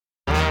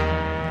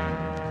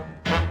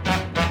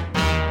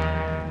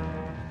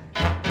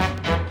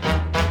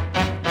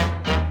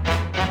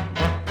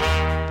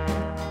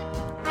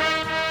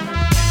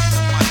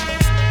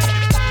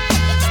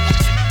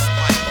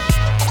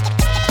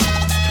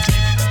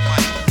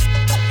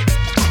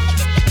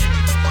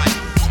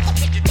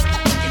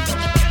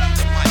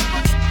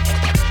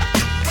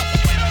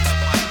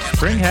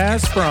Spring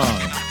has sprung.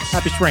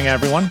 Happy spring,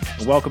 everyone,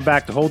 and welcome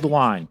back to Hold the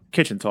Line,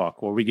 Kitchen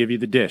Talk, where we give you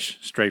the dish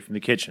straight from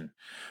the kitchen.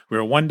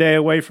 We're one day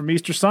away from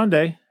Easter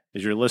Sunday.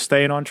 Is your list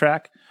staying on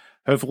track?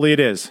 Hopefully it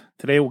is.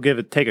 Today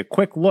we'll take a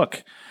quick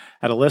look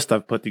at a list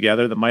I've put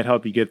together that might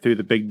help you get through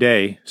the big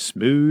day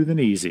smooth and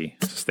easy.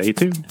 So stay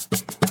tuned.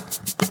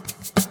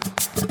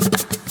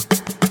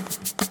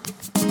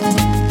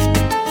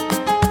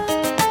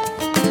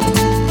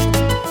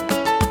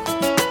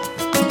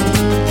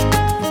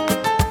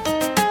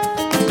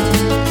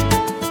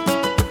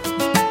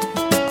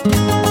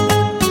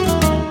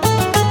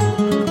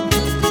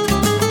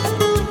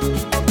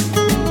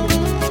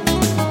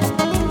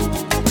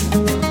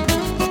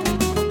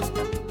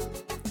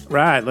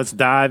 Right, let's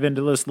dive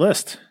into this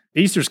list.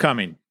 Easter's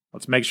coming.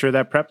 Let's make sure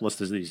that prep list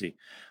is easy.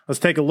 Let's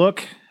take a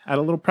look at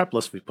a little prep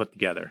list we put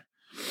together.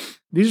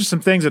 These are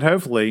some things that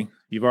hopefully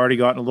you've already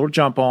gotten a little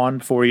jump on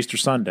before Easter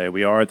Sunday.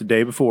 We are at the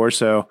day before,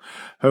 so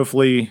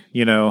hopefully,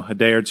 a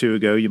day or two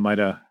ago you might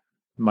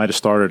have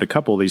started a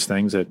couple of these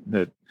things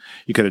that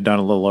you could have done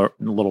a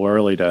little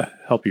early to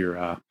help your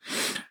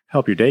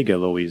day go a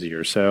little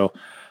easier. So,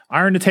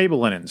 iron the table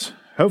linens.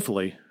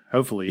 Hopefully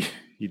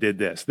you did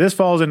this. This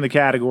falls in the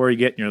category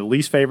getting your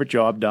least favorite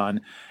job done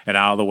and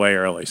out of the way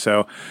early.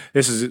 So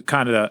this is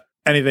kind of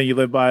anything you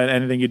live by,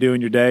 anything you do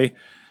in your day.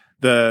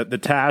 The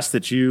task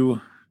that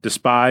you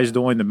despise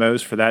doing the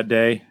most for that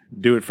day,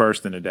 do it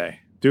first in the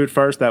day. Do it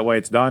first. That way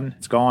it's done.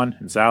 It's gone.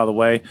 It's out of the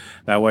way.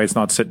 That way it's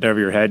not sitting over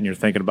your head and you're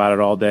thinking about it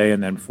all day.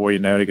 And then before you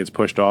know it, it gets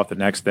pushed off the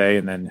next day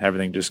and then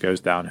everything just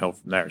goes downhill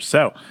from there.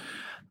 So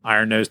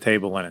iron those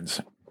table linens.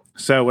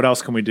 So what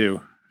else can we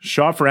do?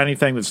 Shop for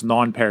anything that's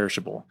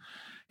non-perishable.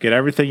 Get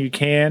everything you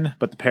can,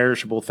 but the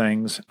perishable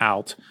things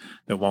out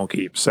that won't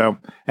keep. So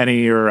any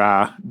of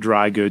your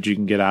dry goods you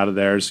can get out of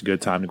there. It's a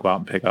good time to go out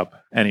and pick up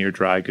any of your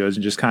dry goods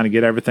and just kind of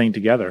get everything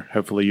together.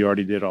 Hopefully you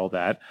already did all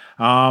that.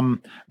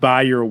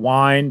 Buy your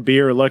wine,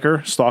 beer,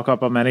 liquor. Stock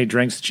up on any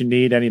drinks that you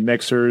need, any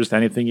mixers,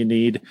 anything you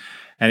need.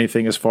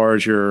 Anything as far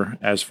as your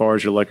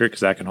liquor,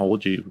 because that can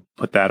hold you.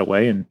 Put that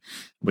away, and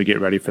we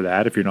get ready for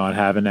that. If you're not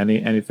having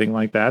anything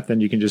like that, then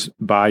you can just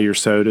buy your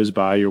sodas,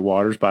 buy your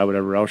waters, buy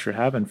whatever else you're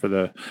having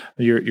for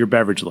your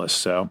beverage list.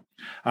 So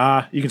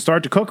you can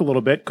start to cook a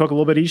little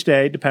bit each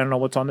day, depending on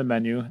what's on the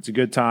menu. It's a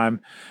good time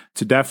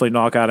to definitely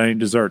knock out any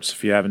desserts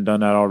if you haven't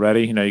done that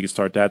already. You can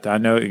start that. I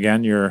know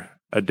again you're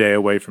a day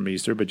away from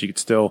Easter, but you could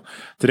still.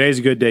 Today's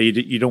a good day.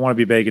 You don't want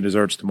to be baking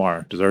desserts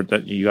tomorrow. Dessert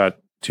that you got.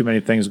 Too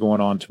many things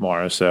going on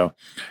tomorrow, so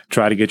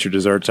try to get your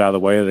desserts out of the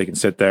way. They can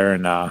sit there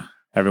and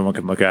everyone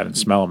can look at it and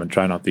smell them and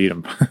try not to eat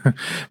them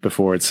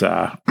before it's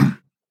time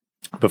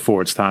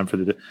to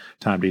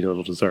eat a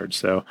little dessert.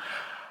 So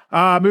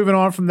moving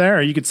on from there,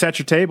 you could set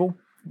the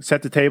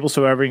table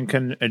so everyone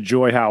can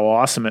enjoy how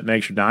awesome it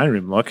makes your dining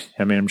room look.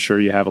 I mean, I'm sure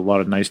you have a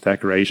lot of nice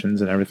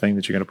decorations and everything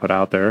that you're going to put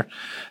out there,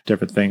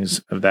 different things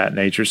of that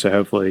nature. So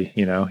hopefully,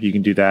 you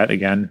can do that.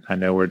 Again, I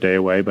know we're a day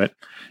away, but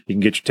you can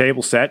get the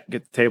table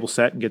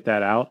set and get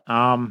that out.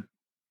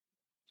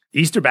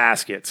 Easter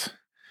baskets,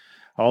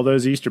 all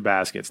those Easter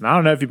baskets. And I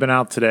don't know if you've been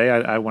out today.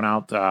 I went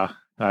out, I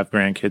have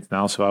grandkids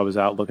now, so I was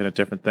out looking at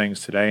different things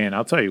today. And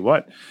I'll tell you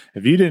what,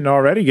 if you didn't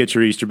already get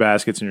your Easter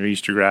baskets and your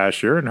Easter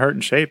grass, you're in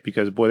hurting shape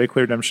because, boy, they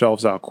cleared them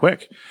shelves out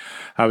quick.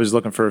 I was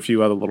looking for a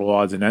few other little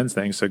odds and ends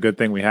things, so good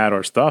thing we had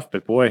our stuff.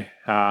 But, boy,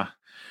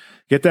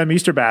 get them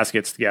Easter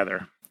baskets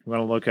together. You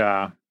want to look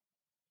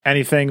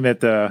anything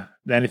that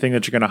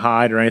you're going to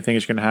hide or anything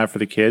that you're going to have for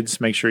the kids,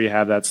 make sure you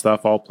have that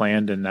stuff all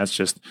planned, and that's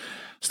just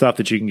stuff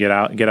that you can get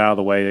out of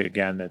the way.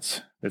 Again,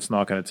 that's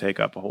not going to take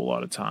up a whole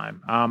lot of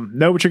time.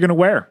 Know what you're going to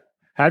wear.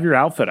 Have your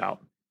outfit out.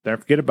 Don't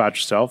forget about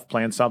yourself.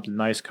 Plan something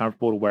nice,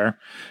 comfortable to wear.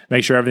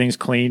 Make sure everything's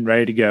clean,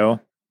 ready to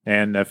go.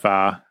 And if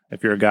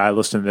you're a guy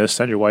listening to this,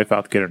 send your wife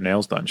out to get her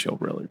nails done. She'll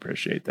really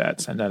appreciate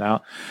that. Send that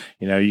out.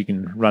 You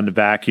can run the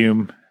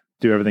vacuum,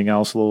 do everything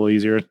else a little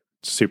easier. It's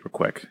super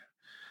quick.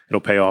 It'll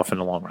pay off in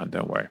the long run.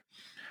 Don't worry.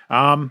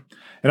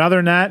 And other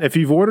than that, if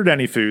you've ordered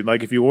any food,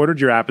 like if you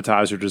ordered your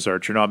appetizer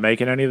dessert, you're not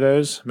making any of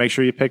those, make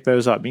sure you pick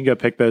those up. You can go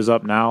pick those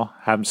up now,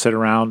 have them sit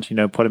around,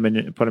 put them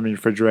in your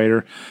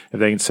refrigerator. If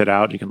they can sit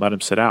out, you can let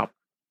them sit out.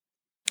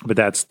 But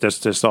that's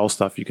just all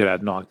stuff you could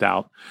have knocked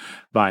out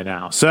by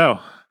now. So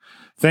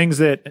things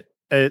that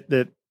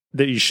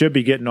you should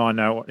be getting on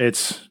now.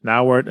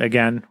 We're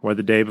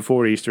the day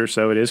before Easter,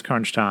 so it is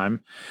crunch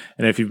time.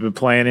 And if you've been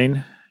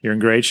planning, you're in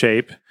great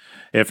shape.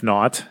 If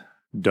not,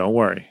 don't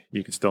worry.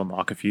 You can still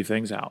knock a few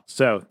things out.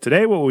 So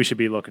today, what we should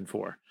be looking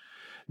for.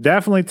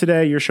 Definitely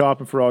today, you're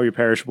shopping for all your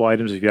perishable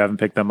items if you haven't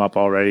picked them up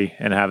already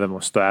and have them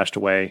stashed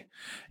away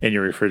in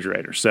your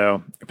refrigerator.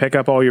 So pick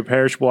up all your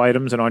perishable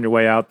items, and on your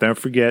way out, don't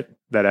forget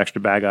that extra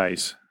bag of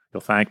ice.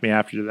 You'll thank me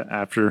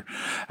after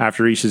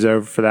Easter is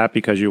over for that,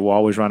 because you will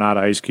always run out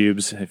of ice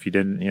cubes if you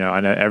didn't. I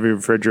know every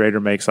refrigerator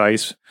makes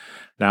ice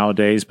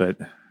nowadays, but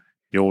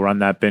you'll run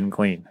that bin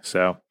clean.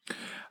 So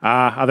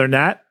other than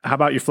that, how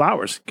about your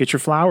flowers? Get your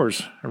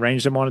flowers,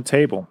 arrange them on a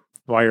table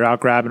while you're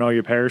out grabbing all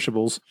your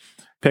perishables.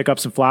 Pick up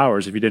some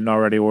flowers if you didn't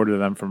already order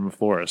them from a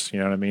florist. You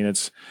know what I mean?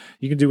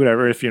 You can do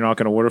whatever if you're not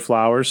going to order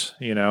flowers.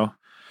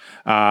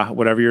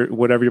 whatever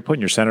you're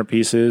putting, your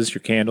centerpieces,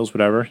 your candles,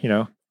 whatever,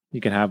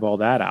 you can have all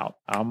that out.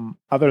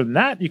 Other than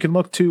that, you can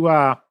look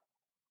to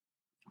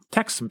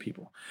text some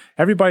people.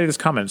 Everybody that's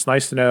coming, it's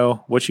nice to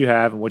know what you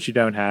have and what you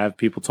don't have.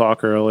 People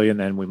talk early and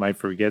then we might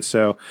forget.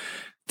 So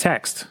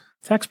text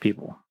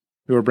people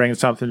who are bringing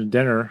something to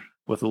dinner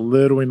with a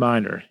little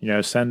reminder.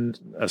 Send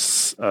a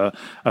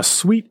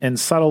sweet and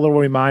subtle little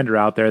reminder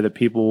out there that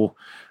people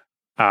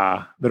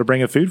that'll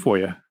bring food for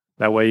you.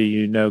 That way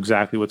you know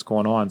exactly what's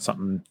going on.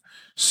 Something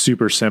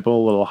super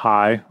simple, a little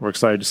high. We're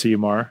excited to see you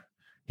tomorrow.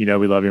 We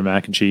love your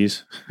mac and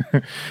cheese.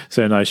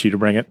 So nice of you to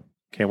bring it.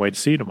 Can't wait to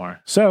see you tomorrow.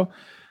 So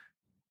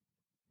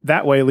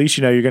that way, at least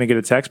you're going to get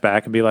a text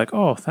back and be like,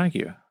 oh, thank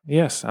you.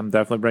 Yes, I'm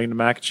definitely bringing the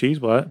mac and cheese.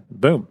 But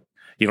boom.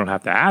 You don't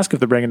have to ask if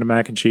they're bringing the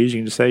mac and cheese. You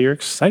can just say you're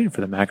excited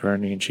for the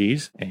macaroni and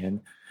cheese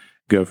and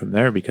go from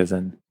there, because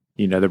then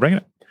they're bringing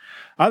it.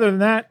 Other than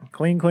that,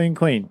 clean.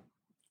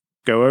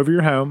 Go over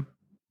your home.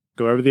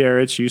 Go over the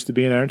area it's used to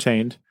being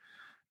entertained.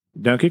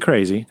 Don't get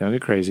crazy,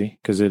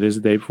 because it is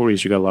the day before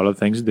Easter. You got a lot of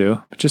things to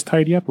do, but just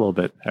tidy up a little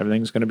bit.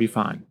 Everything's going to be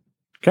fine.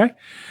 Okay?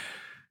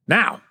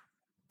 Now,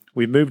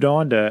 we've moved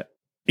on to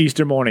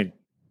Easter morning,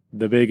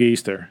 the big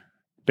Easter.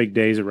 Big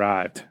day's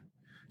arrived.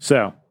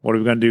 So, what are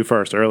we going to do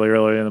first? Early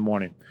in the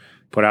morning.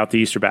 Put out the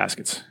Easter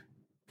baskets.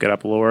 Get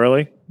up a little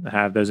early and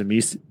have those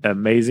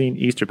amazing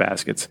Easter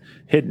baskets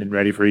hidden and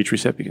ready for each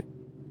recipient.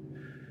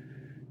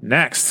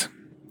 Next,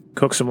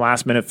 cook some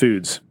last-minute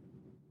foods.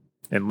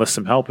 Enlist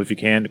some help if you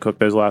can to cook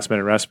those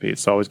last-minute recipes.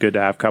 It's always good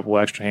to have a couple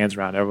extra hands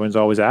around. Everyone's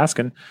always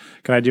asking,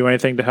 can I do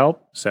anything to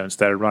help? So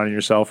instead of running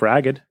yourself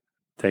ragged,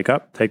 take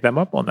them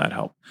up on that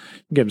help.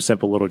 Give them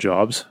simple little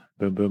jobs.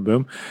 Boom, boom,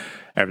 boom.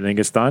 Everything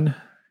gets done.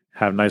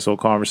 Have a nice little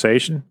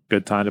conversation.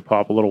 Good time to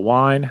pop a little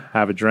wine,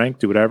 have a drink,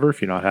 do whatever.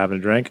 If you're not having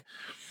a drink,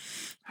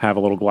 have a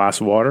little glass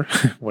of water,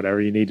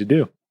 whatever you need to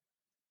do.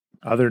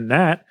 Other than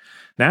that,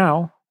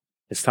 now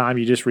it's time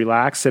you just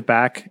relax, sit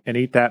back, and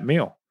eat that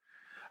meal.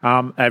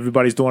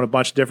 Everybody's doing a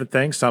bunch of different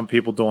things. Some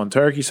people doing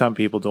turkey, some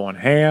people doing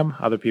ham,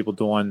 other people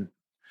doing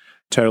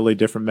totally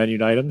different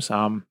menu items.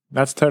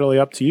 That's totally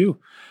up to you.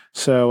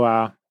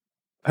 So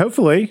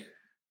hopefully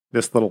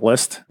this little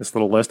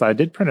list, I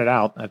did print it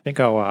out. I think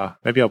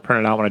maybe I'll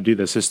print it out when I do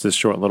this. It's this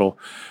short little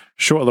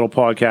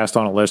podcast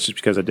on a list, just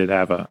because I did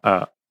have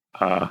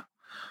a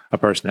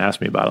person ask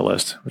me about a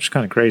list, which is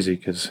kind of crazy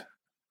because,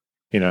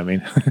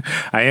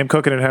 I am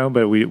cooking at home,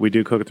 but we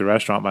do cook at the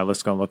restaurant. My list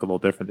is going to look a little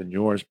different than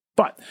yours,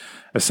 but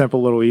a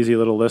simple little easy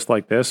little list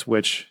like this,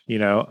 which,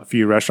 a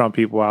few restaurant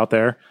people out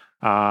there,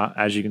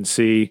 as you can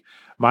see,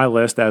 my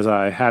list, as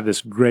I have this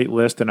great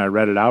list and I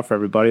read it out for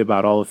everybody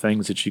about all the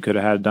things that you could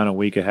have had done a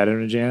week ahead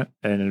in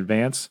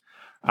advance.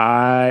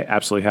 I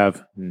absolutely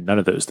have none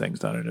of those things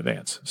done in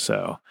advance.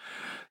 So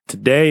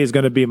today is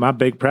going to be my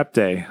big prep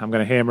day. I'm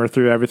going to hammer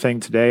through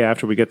everything today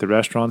after we get the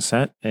restaurant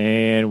set,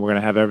 and we're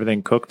going to have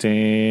everything cooked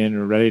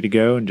and ready to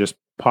go and just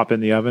pop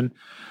in the oven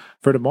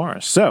for tomorrow.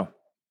 So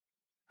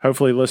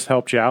hopefully this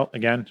helped you out.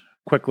 Again,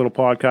 quick little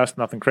podcast,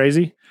 nothing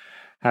crazy.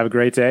 Have a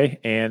great day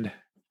and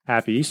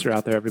happy Easter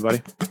out there,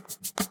 everybody.